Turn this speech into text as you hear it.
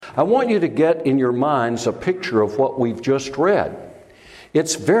I want you to get in your minds a picture of what we've just read.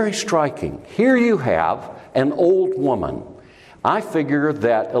 It's very striking. Here you have an old woman. I figure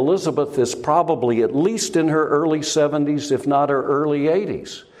that Elizabeth is probably at least in her early 70s, if not her early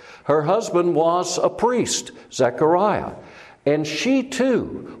 80s. Her husband was a priest, Zechariah, and she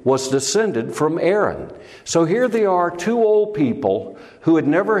too was descended from Aaron. So here they are, two old people who had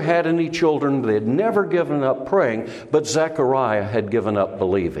never had any children. They had never given up praying, but Zechariah had given up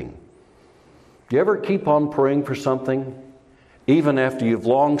believing. You ever keep on praying for something, even after you've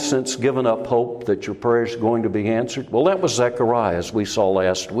long since given up hope that your prayer is going to be answered? Well, that was Zechariah, as we saw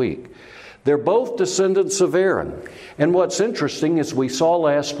last week. They're both descendants of Aaron. And what's interesting, as we saw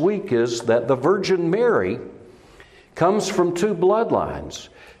last week, is that the Virgin Mary comes from two bloodlines.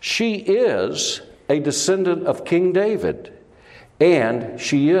 She is a descendant of King David, and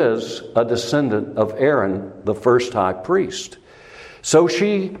she is a descendant of Aaron, the first high priest. So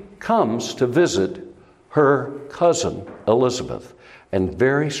she comes to visit her cousin, Elizabeth, and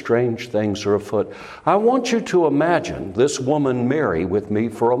very strange things are afoot. I want you to imagine this woman Mary with me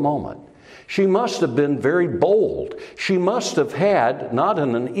for a moment. She must have been very bold. She must have had, not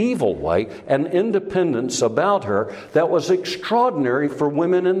in an evil way, an independence about her that was extraordinary for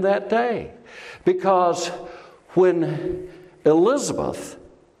women in that day. Because when Elizabeth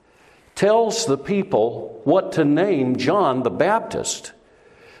tells the people what to name John the Baptist,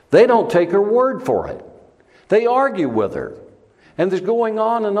 they don't take her word for it. They argue with her. And they're going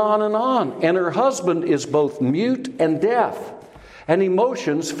on and on and on. And her husband is both mute and deaf, and he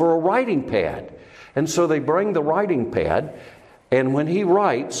motions for a writing pad. And so they bring the writing pad, and when he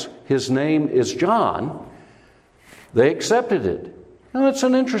writes, his name is John, they accepted it. Now, it's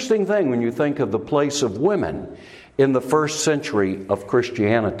an interesting thing when you think of the place of women in the first century of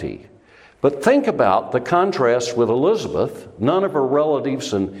Christianity. But think about the contrast with Elizabeth. None of her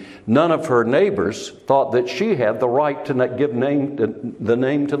relatives and none of her neighbors thought that she had the right to give the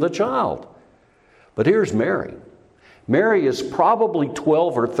name to the child. But here's Mary. Mary is probably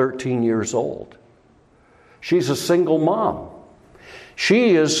 12 or 13 years old. She's a single mom.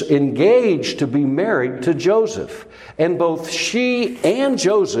 She is engaged to be married to Joseph. And both she and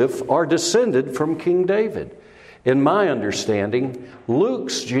Joseph are descended from King David. In my understanding,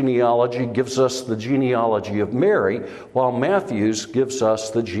 Luke's genealogy gives us the genealogy of Mary, while Matthew's gives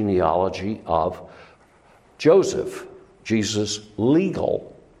us the genealogy of Joseph, Jesus'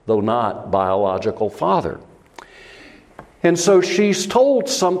 legal, though not biological father. And so she's told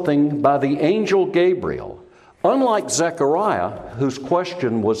something by the angel Gabriel. Unlike Zechariah, whose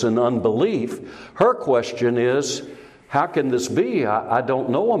question was in unbelief, her question is, how can this be? I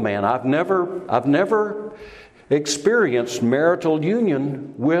don't know a man. I've never experienced marital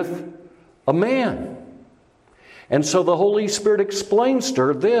union with a man. And so the Holy Spirit explains to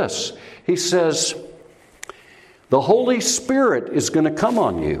her this. He says, the Holy Spirit is going to come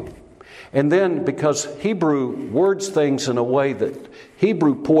on you. And then, because Hebrew words things in a way that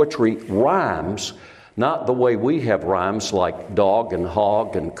Hebrew poetry rhymes, not the way we have rhymes like dog and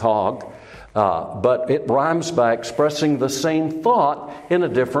hog and cog, but it rhymes by expressing the same thought in a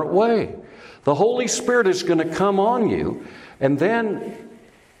different way. The Holy Spirit is going to come on you, and then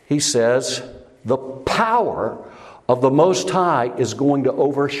he says, the power of the Most High is going to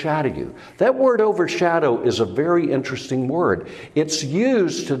overshadow you. That word overshadow is a very interesting word. It's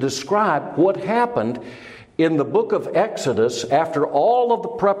used to describe what happened in the book of Exodus after all of the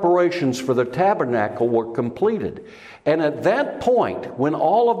preparations for the tabernacle were completed. And at that point, when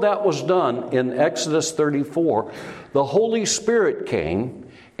all of that was done in Exodus 34, the Holy Spirit came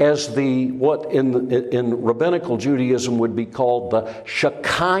as what in rabbinical Judaism would be called the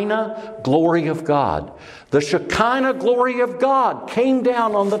Shekinah glory of God. The Shekinah glory of God came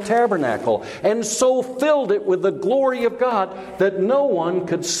down on the tabernacle and so filled it with the glory of God that no one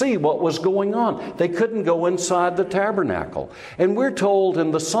could see what was going on. They couldn't go inside the tabernacle. And we're told in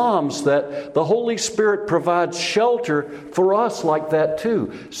the Psalms that the Holy Spirit provides shelter for us like that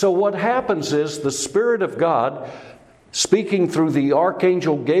too. So what happens is the Spirit of God, speaking through the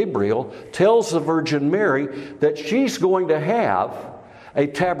Archangel Gabriel, tells the Virgin Mary that she's going to have a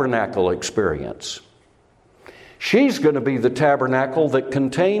tabernacle experience. She's going to be the tabernacle that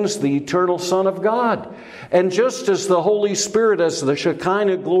contains the eternal Son of God. And just as the Holy Spirit, as the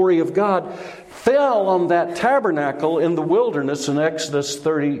Shekinah glory of God, fell on that tabernacle in the wilderness in Exodus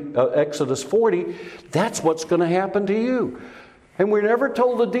 40, that's what's going to happen to you. And we're never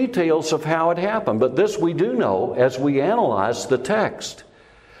told the details of how it happened, but this we do know as we analyze the text.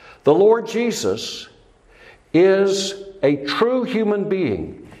 The Lord Jesus is a true human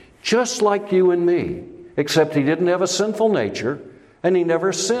being, just like you and me, except he didn't have a sinful nature and he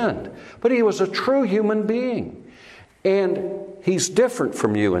never sinned. But he was a true human being. And he's different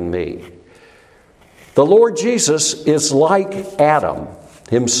from you and me. The Lord Jesus is like Adam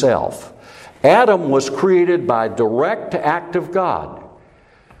himself. Adam was created by direct act of God.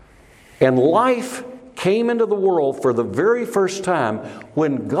 And life came into the world for the very first time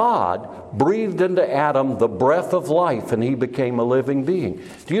when God breathed into Adam the breath of life and he became a living being.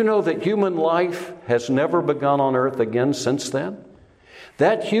 Do you know that human life has never begun on earth again since then?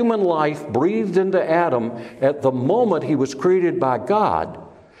 That human life breathed into Adam at the moment he was created by God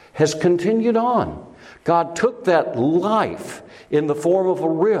has continued on. God took that life in the form of a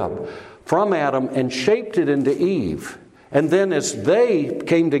rib from Adam and shaped it into Eve. And then as they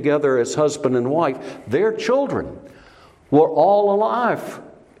came together as husband and wife, their children were all alive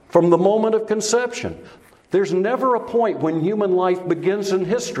from the moment of conception. There's never a point when human life begins in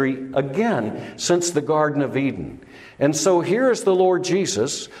history again since the Garden of Eden. And so here's the Lord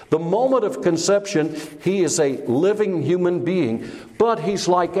Jesus. The moment of conception, he is a living human being, but he's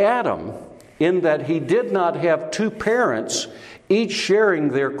like Adam in that he did not have two parents each sharing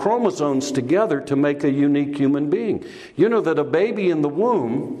their chromosomes together to make a unique human being. You know that a baby in the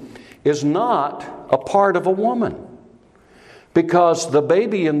womb is not a part of a woman, because the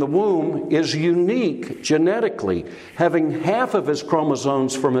baby in the womb is unique genetically, having half of his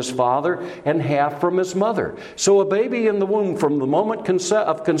chromosomes from his father and half from his mother. So a baby in the womb from the moment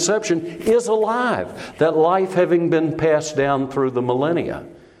of conception is alive, that life having been passed down through the millennia.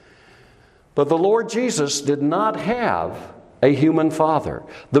 But the Lord Jesus did not have a human father.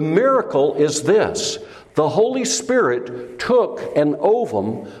 The miracle is this: the Holy Spirit took an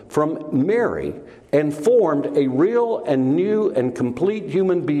ovum from Mary and formed a real and new and complete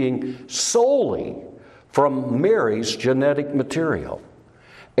human being solely from Mary's genetic material.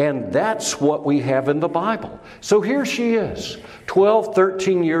 And that's what we have in the Bible. So here she is, 12,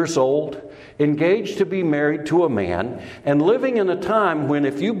 13 years old, engaged to be married to a man, and living in a time when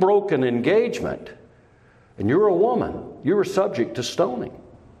if you broke an engagement and you're a woman, you were subject to stoning.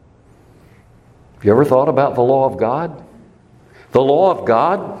 Have you ever thought about the law of God? The law of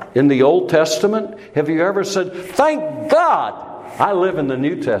God in the Old Testament? Have you ever said, thank God I live in the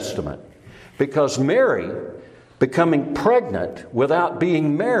New Testament? Because Mary, becoming pregnant without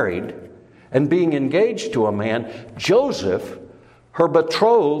being married and being engaged to a man, Joseph, her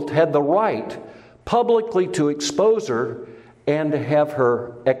betrothed, had the right publicly to expose her and to have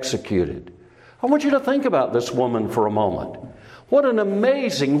her executed. I want you to think about this woman for a moment. What an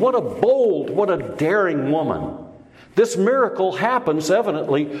amazing, what a bold, what a daring woman. This miracle happens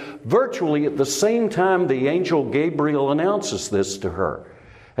evidently virtually at the same time the angel Gabriel announces this to her.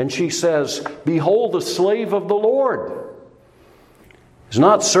 And she says, behold, the slave of the Lord. It's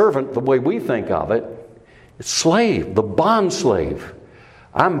not servant the way we think of it. It's slave, the bond slave.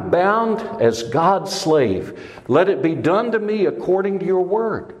 I'm bound as God's slave. Let it be done to me according to your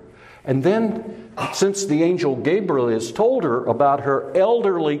word. And then, since the angel Gabriel has told her about her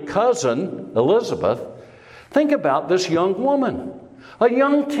elderly cousin, Elizabeth, think about this young woman, a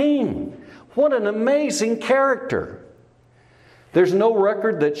young teen. What an amazing character. There's no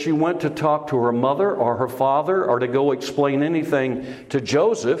record that she went to talk to her mother or her father or to go explain anything to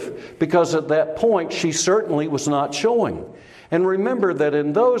Joseph, because at that point she certainly was not showing. And remember that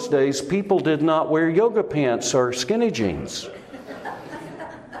in those days, people did not wear yoga pants or skinny jeans.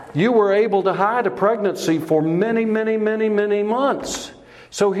 You were able to hide a pregnancy for many, many, many, many months.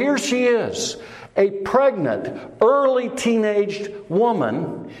 So here she is, a pregnant, early teenaged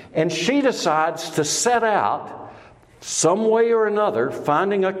woman, and she decides to set out some way or another,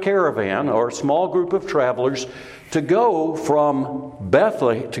 finding a caravan or a small group of travelers to go from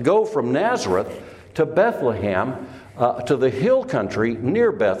Nazareth to Bethlehem, to the hill country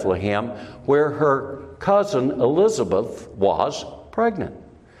near Bethlehem, where her cousin Elizabeth was pregnant.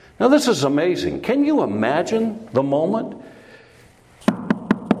 Now this is amazing. Can you imagine the moment?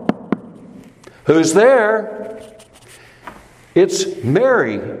 Who's there? It's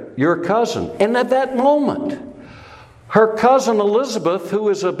Mary, your cousin. And at that moment, her cousin Elizabeth, who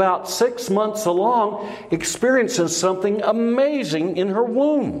is about 6 months along, experiences something amazing in her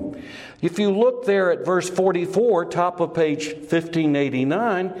womb. If you look there at verse 44, top of page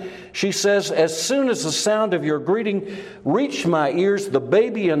 1589, she says, as soon as the sound of your greeting reached my ears, the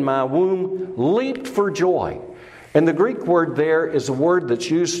baby in my womb leaped for joy. And the Greek word there is a word that's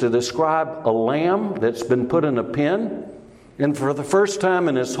used to describe a lamb that's been put in a pen. And for the first time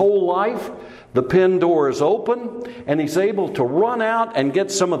in his whole life, the pen door is open, and he's able to run out and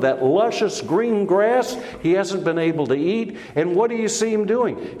get some of that luscious green grass he hasn't been able to eat. And what do you see him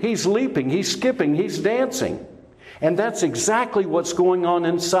doing? He's leaping, he's skipping, he's dancing. And that's exactly what's going on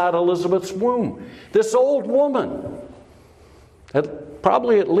inside Elizabeth's womb. This old woman,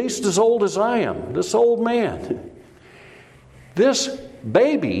 probably at least as old as I am, this old man, this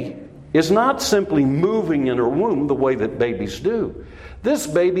baby is not simply moving in her womb the way that babies do. This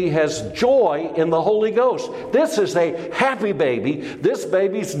baby has joy in the Holy Ghost. This is a happy baby. This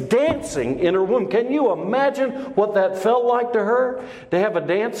baby's dancing in her womb. Can you imagine what that felt like to her? To have a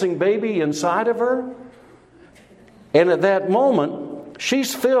dancing baby inside of her? And at that moment,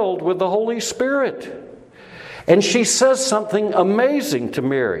 she's filled with the Holy Spirit. And she says something amazing to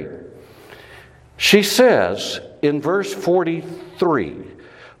Mary. She says in verse 43,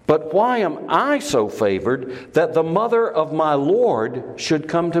 "But why am I so favored that the mother of my Lord should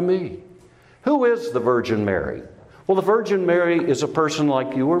come to me?" Who is the Virgin Mary? Well, the Virgin Mary is a person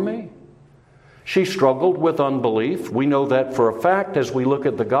like you or me. She struggled with unbelief. We know that for a fact as we look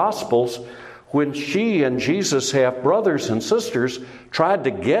at the Gospels. When she and Jesus' half-brothers and sisters tried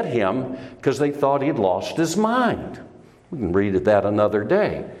to get him because they thought he'd lost his mind. We can read that another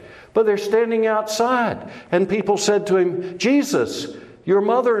day. But they're standing outside, and people said to him, "Jesus, your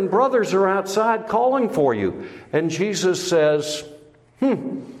mother and brothers are outside calling for you." And Jesus says,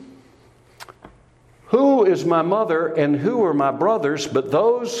 "Who is my mother and who are my brothers but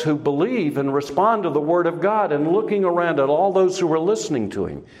those who believe and respond to the Word of God?" And looking around at all those who were listening to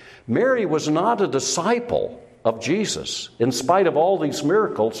him. Mary was not a disciple of Jesus, in spite of all these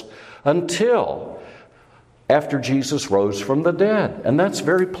miracles, until after Jesus rose from the dead. And that's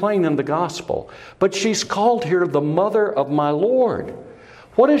very plain in the gospel. But she's called here the mother of my Lord.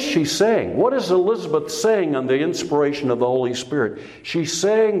 What is she saying? What is Elizabeth saying on the inspiration of the Holy Spirit? She's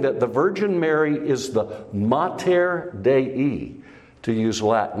saying that the Virgin Mary is the Mater Dei, to use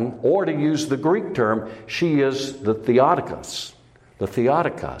Latin, or to use the Greek term, she is the Theotokos. The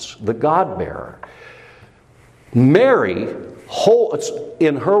Theotokos, the God-bearer. Mary holds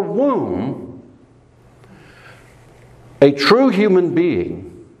in her womb a true human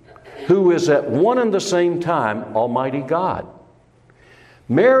being who is at one and the same time Almighty God.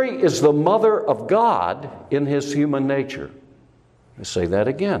 Mary is the mother of God in his human nature. I say that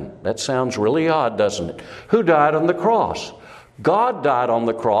again. That sounds really odd, doesn't it? Who died on the cross? God died on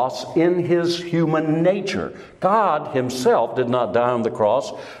the cross in his human nature. God himself did not die on the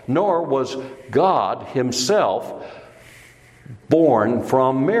cross, nor was God himself born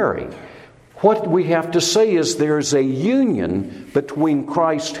from Mary. What we have to say is there's a union between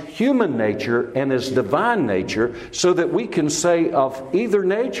Christ's human nature and his divine nature, so that we can say of either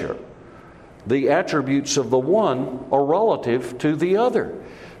nature, the attributes of the one are relative to the other.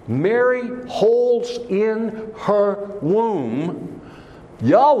 Mary holds in her womb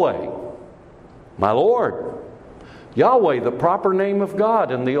Yahweh, my Lord. Yahweh, the proper name of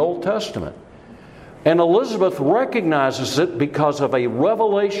God in the Old Testament. And Elizabeth recognizes it because of a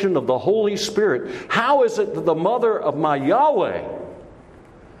revelation of the Holy Spirit. How is it that the mother of my Yahweh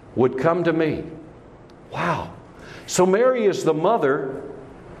would come to me? Wow. So Mary is the mother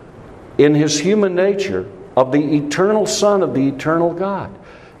in his human nature of the eternal Son of the eternal God.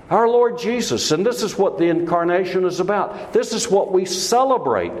 Our Lord Jesus, and this is what the incarnation is about. This is what we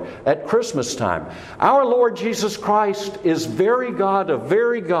celebrate at Christmas time. Our Lord Jesus Christ is very God of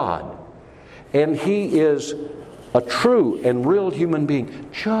very God. And he is a true and real human being,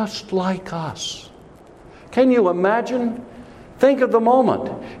 just like us. Can you imagine? Think of the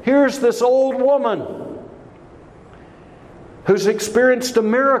moment. Here's this old woman who's experienced a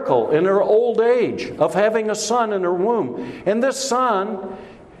miracle in her old age of having a son in her womb. And this son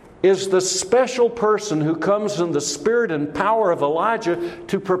is the special person who comes in the spirit and power of Elijah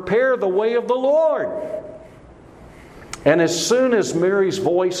to prepare the way of the Lord. And as soon as Mary's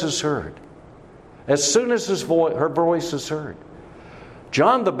voice is heard, as soon as her voice is heard,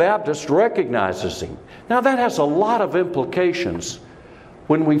 John the Baptist recognizes him. Now that has a lot of implications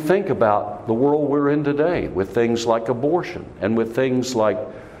when we think about the world we're in today, with things like abortion and with things like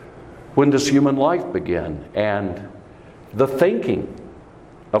when does human life begin and the thinking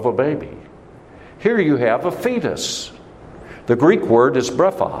of a baby. Here you have a fetus. The Greek word is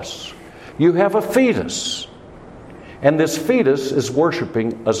brephos. You have a fetus. And this fetus is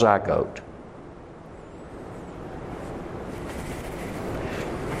worshiping a zygote.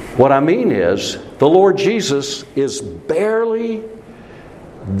 What I mean is, the Lord Jesus is barely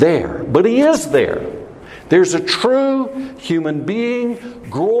there, but he is there. There's a true human being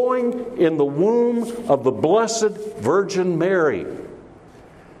growing in the womb of the Blessed Virgin Mary.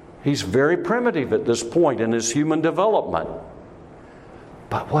 He's very primitive at this point in his human development.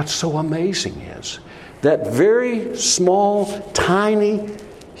 But what's so amazing is that very small, tiny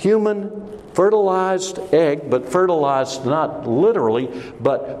human fertilized egg, but fertilized not literally,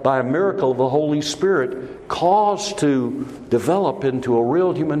 but by a miracle of the Holy Spirit, caused to develop into a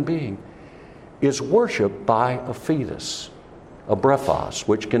real human being, is worshipped by a fetus, a brephos,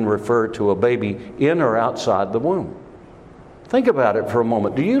 which can refer to a baby in or outside the womb. Think about it for a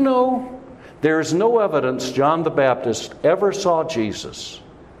moment. Do you know there is no evidence John the Baptist ever saw Jesus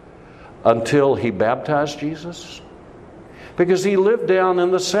until he baptized Jesus? Because he lived down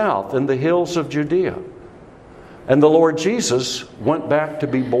in the south, in the hills of Judea. And the Lord Jesus went back to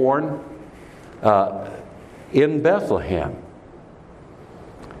be born in Bethlehem.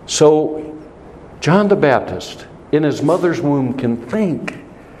 So John the Baptist in his mother's womb can think.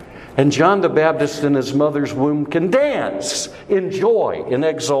 And John the Baptist in his mother's womb can dance in joy, in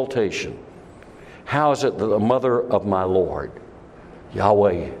exultation. How is it that the mother of my Lord,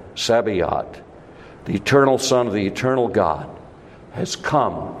 Yahweh Sabaoth, the eternal Son of the eternal God, has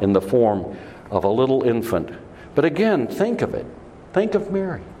come in the form of a little infant? But again, think of it. Think of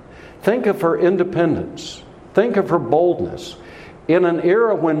Mary. Think of her independence. Think of her boldness. In an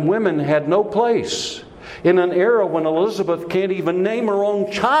era when women had no place, in an era when Elizabeth can't even name her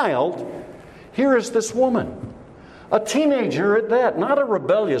own child, here is this woman, a teenager at that, not a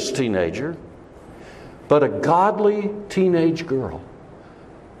rebellious teenager, but a godly teenage girl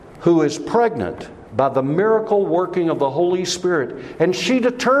who is pregnant by the miracle working of the Holy Spirit. And she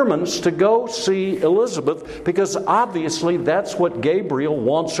determines to go see Elizabeth because obviously that's what Gabriel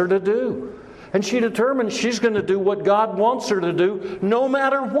wants her to do. And she determines she's going to do what God wants her to do no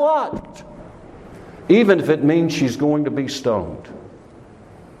matter what, even if it means she's going to be stoned.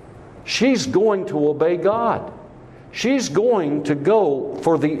 She's going to obey God. She's going to go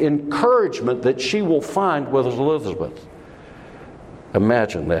for the encouragement that she will find with Elizabeth.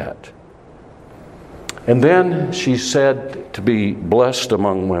 Imagine that. And then she's said to be blessed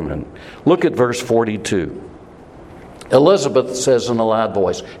among women. Look at verse 42. Elizabeth says in a loud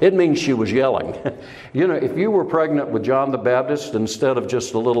voice. It means she was yelling. You know, if you were pregnant with John the Baptist, instead of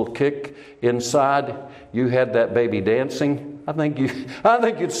just a little kick inside, you had that baby dancing, I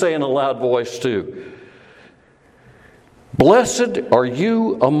think you'd say in a loud voice too. Blessed are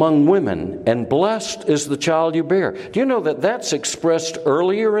you among women, and blessed is the child you bear. Do you know that that's expressed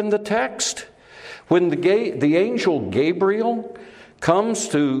earlier in the text? When the angel Gabriel comes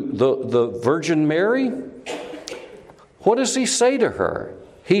to the Virgin Mary, what does he say to her?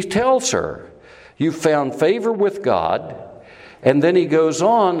 He tells her, you found favor with God. And then he goes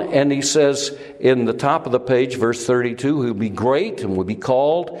on and he says in the top of the page, verse 32, he'll be great and will be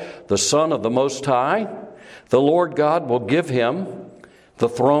called the Son of the Most High. The Lord God will give him the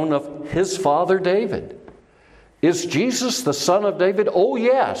throne of his father David. Is Jesus the son of David? Oh,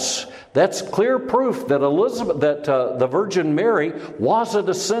 yes. That's clear proof that the Virgin Mary was a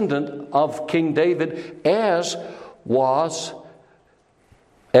descendant of King David, as was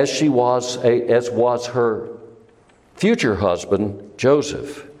her future husband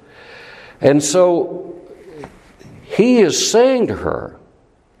Joseph. And so he is saying to her,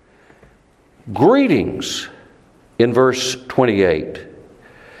 greetings, in verse 28.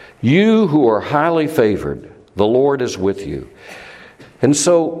 You who are highly favored, the Lord is with you. And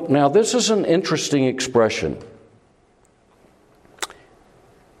so now this is an interesting expression.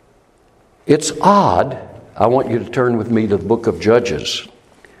 It's odd. I want you to turn with me to the book of Judges.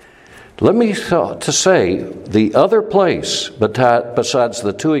 Let me to say the other place besides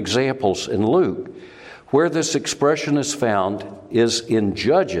the two examples in Luke where this expression is found is in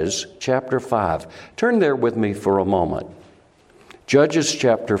Judges chapter 5. Turn there with me for a moment. Judges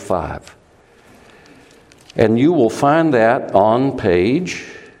chapter 5. And you will find that on page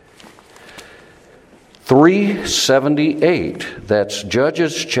 378. That's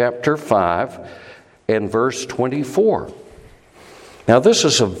Judges chapter 5 and verse 24. Now this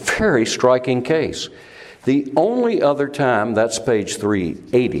is a very striking case. The only other time, that's page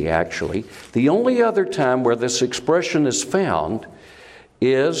 380 actually, the only other time where this expression is found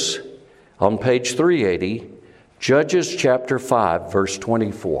is on page 380, Judges chapter 5, verse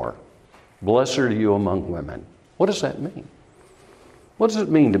 24. Blessed are you among women. What does that mean? What does it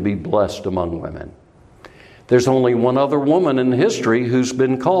mean to be blessed among women? There's only one other woman in history who's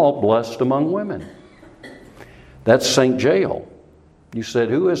been called blessed among women. That's St. Jael. You said,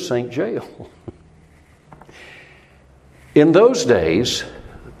 who is St. Jael? In those days,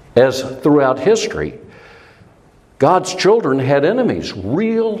 as throughout history, God's children had enemies,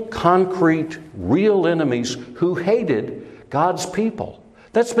 real, concrete, real enemies who hated God's people.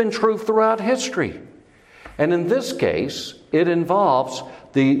 That's been true throughout history. And in this case, it involves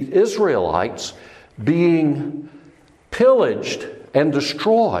the Israelites being pillaged and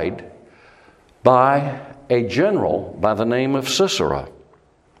destroyed by a general by the name of Sisera.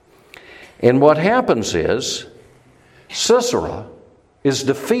 And what happens is Sisera is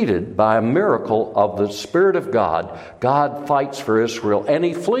defeated by a miracle of the Spirit of God. God fights for Israel and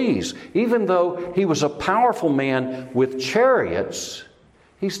he flees. Even though he was a powerful man with chariots,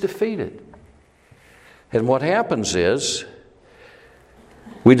 he's defeated. And what happens is,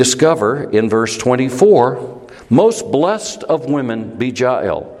 we discover in verse 24, most blessed of women be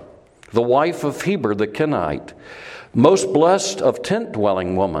Jael, the wife of Heber the Kenite, most blessed of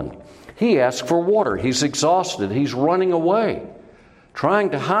tent-dwelling woman. He asks for water. He's exhausted. He's running away, trying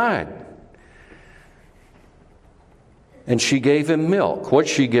to hide. And she gave him milk.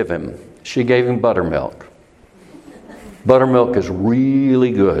 What'd she give him? She gave him buttermilk. Buttermilk is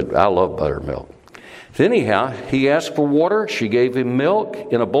really good. I love buttermilk. Anyhow, he asked for water. She gave him milk.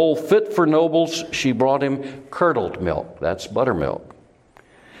 In a bowl fit for nobles, she brought him curdled milk. That's buttermilk.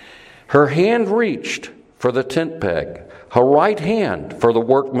 Her hand reached for the tent peg, her right hand for the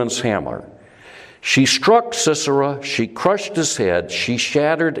workman's hammer. She struck Sisera, she crushed his head, she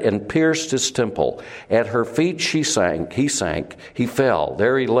shattered and pierced his temple. At her feet he sank, he fell.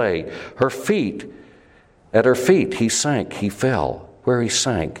 There he lay. At her feet he sank, he fell. Where he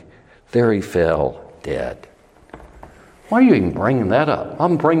sank, there he fell, dead. Why are you even bringing that up?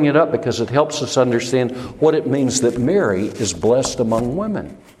 I'm bringing it up because it helps us understand what it means that Mary is blessed among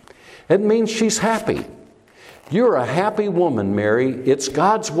women. It means she's happy. You're a happy woman, Mary. It's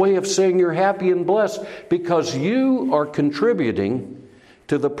God's way of saying you're happy and blessed because you are contributing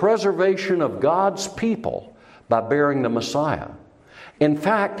to the preservation of God's people by bearing the Messiah. In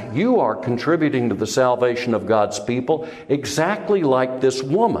fact, you are contributing to the salvation of God's people exactly like this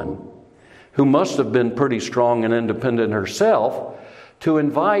woman, who must have been pretty strong and independent herself, to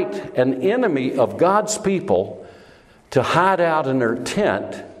invite an enemy of God's people to hide out in her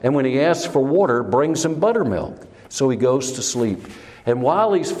tent, and when he asks for water, brings him buttermilk. So he goes to sleep. And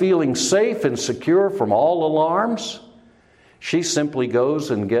while he's feeling safe and secure from all alarms, she simply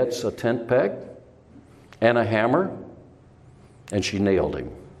goes and gets a tent peg and a hammer, and she nailed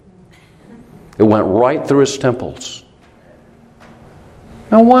him. It went right through his temples.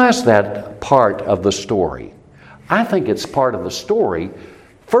 Now, why is that part of the story? I think it's part of the story,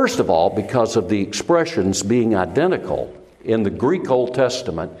 first of all, because of the expressions being identical in the Greek Old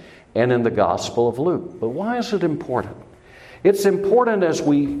Testament and in the Gospel of Luke. But why is it important? It's important as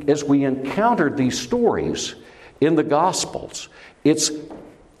we encounter these stories in the Gospels. It's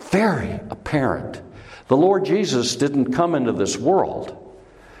very apparent. The Lord Jesus didn't come into this world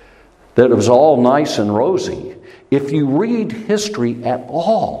that it was all nice and rosy. If you read history at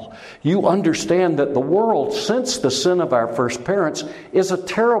all, you understand that the world, since the sin of our first parents, is a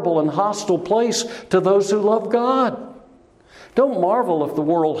terrible and hostile place to those who love God. Don't marvel if the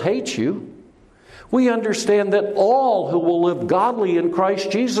world hates you. We understand that all who will live godly in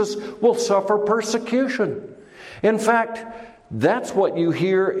Christ Jesus will suffer persecution. In fact, that's what you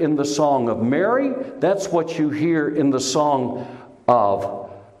hear in the Song of Mary. That's what you hear in the song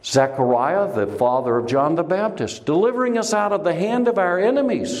of Zechariah, the father of John the Baptist, delivering us out of the hand of our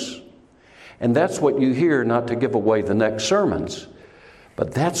enemies. And that's what you hear, not to give away the next sermons,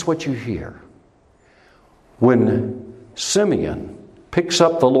 but that's what you hear when Simeon picks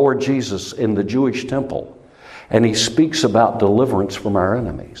up the Lord Jesus in the Jewish temple and he speaks about deliverance from our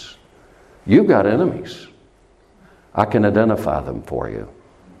enemies. You've got enemies. I can identify them for you.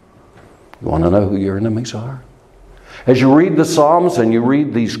 You want to know who your enemies are? As you read the Psalms and you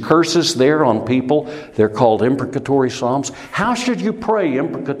read these curses there on people, they're called imprecatory Psalms. How should you pray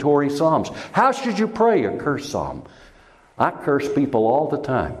imprecatory Psalms? How should you pray a curse psalm? I curse people all the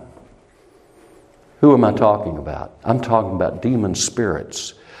time. Who am I talking about? I'm talking about demon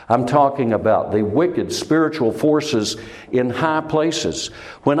spirits. I'm talking about the wicked spiritual forces in high places.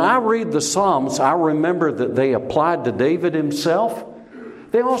 When I read the Psalms, I remember that they applied to David himself.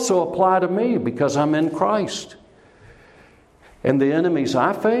 They also apply to me because I'm in Christ. And the enemies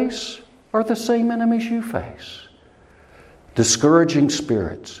I face are the same enemies you face. Discouraging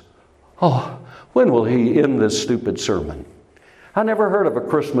spirits. Oh, when will he end this stupid sermon? I never heard of a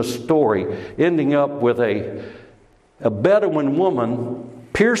Christmas story ending up with a Bedouin woman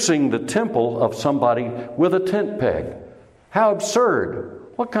piercing the temple of somebody with a tent peg. How absurd.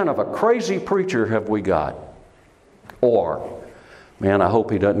 What kind of a crazy preacher have we got? Or, man, I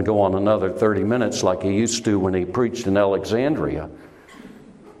hope he doesn't go on another 30 minutes like he used to when he preached in Alexandria.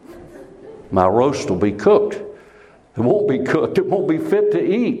 My roast will be cooked. It won't be cooked. It won't be fit to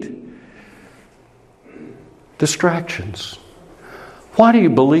eat. Distractions. Why do you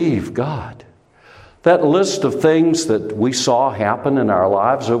believe God? That list of things that we saw happen in our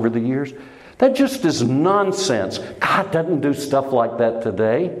lives over the years, That just is nonsense. God doesn't do stuff like that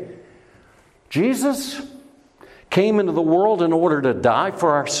today. Jesus came into the world in order to die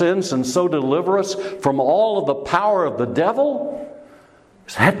for our sins and so deliver us from all of the power of the devil.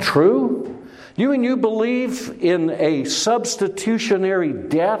 Is that true? You believe in a substitutionary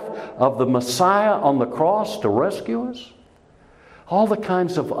death of the Messiah on the cross to rescue us? All the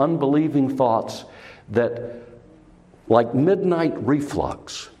kinds of unbelieving thoughts that, like midnight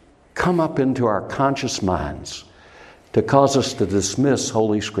reflux, come up into our conscious minds to cause us to dismiss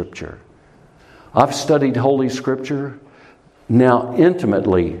Holy Scripture. I've studied Holy Scripture now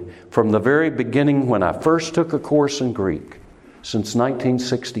intimately from the very beginning when I first took a course in Greek, since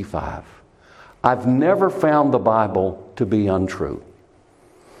 1965. I've never found the Bible to be untrue.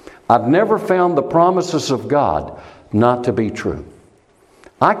 I've never found the promises of God not to be true.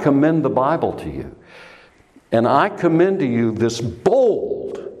 I commend the Bible to you. And I commend to you this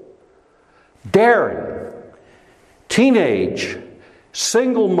bold, daring, teenage,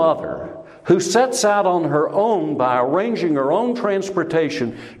 single mother who sets out on her own by arranging her own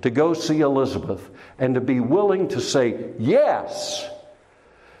transportation to go see Elizabeth and to be willing to say yes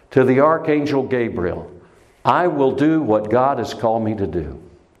to the Archangel Gabriel. I will do what God has called me to do.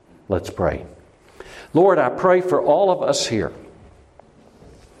 Let's pray. Lord, I pray for all of us here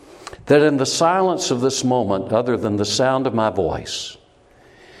that in the silence of this moment, other than the sound of my voice,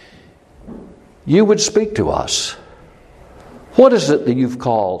 you would speak to us. What is it that you've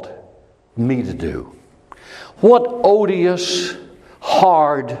called me to do? What odious,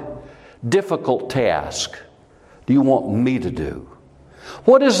 hard, difficult task do you want me to do?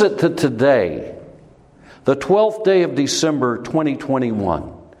 What is it that today, the 12th day of December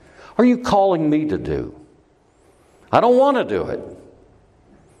 2021, are you calling me to do? I don't want to do it.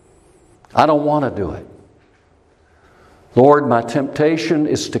 I don't want to do it. Lord, my temptation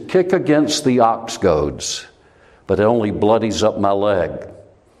is to kick against the ox goads, but it only bloodies up my leg.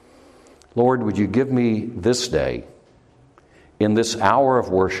 Lord, would you give me this day, in this hour of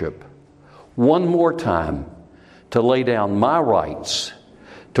worship, one more time to lay down my rights,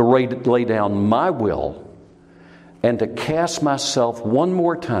 to lay down my will, and to cast myself one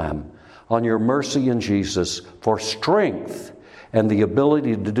more time on your mercy in Jesus for strength and the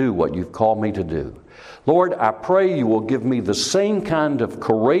ability to do what you've called me to do. Lord, I pray you will give me the same kind of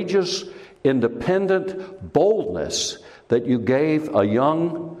courageous, independent boldness that you gave a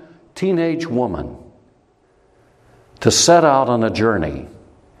young teenage woman to set out on a journey.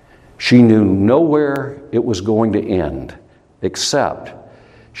 She knew nowhere it was going to end, except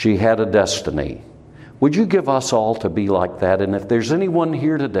she had a destiny. Would you give us all to be like that? And if there's anyone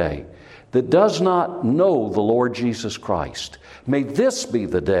here today that does not know the Lord Jesus Christ, may this be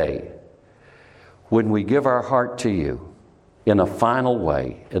the day when we give our heart to you in a final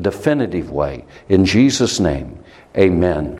way, a definitive way. In Jesus' name, amen.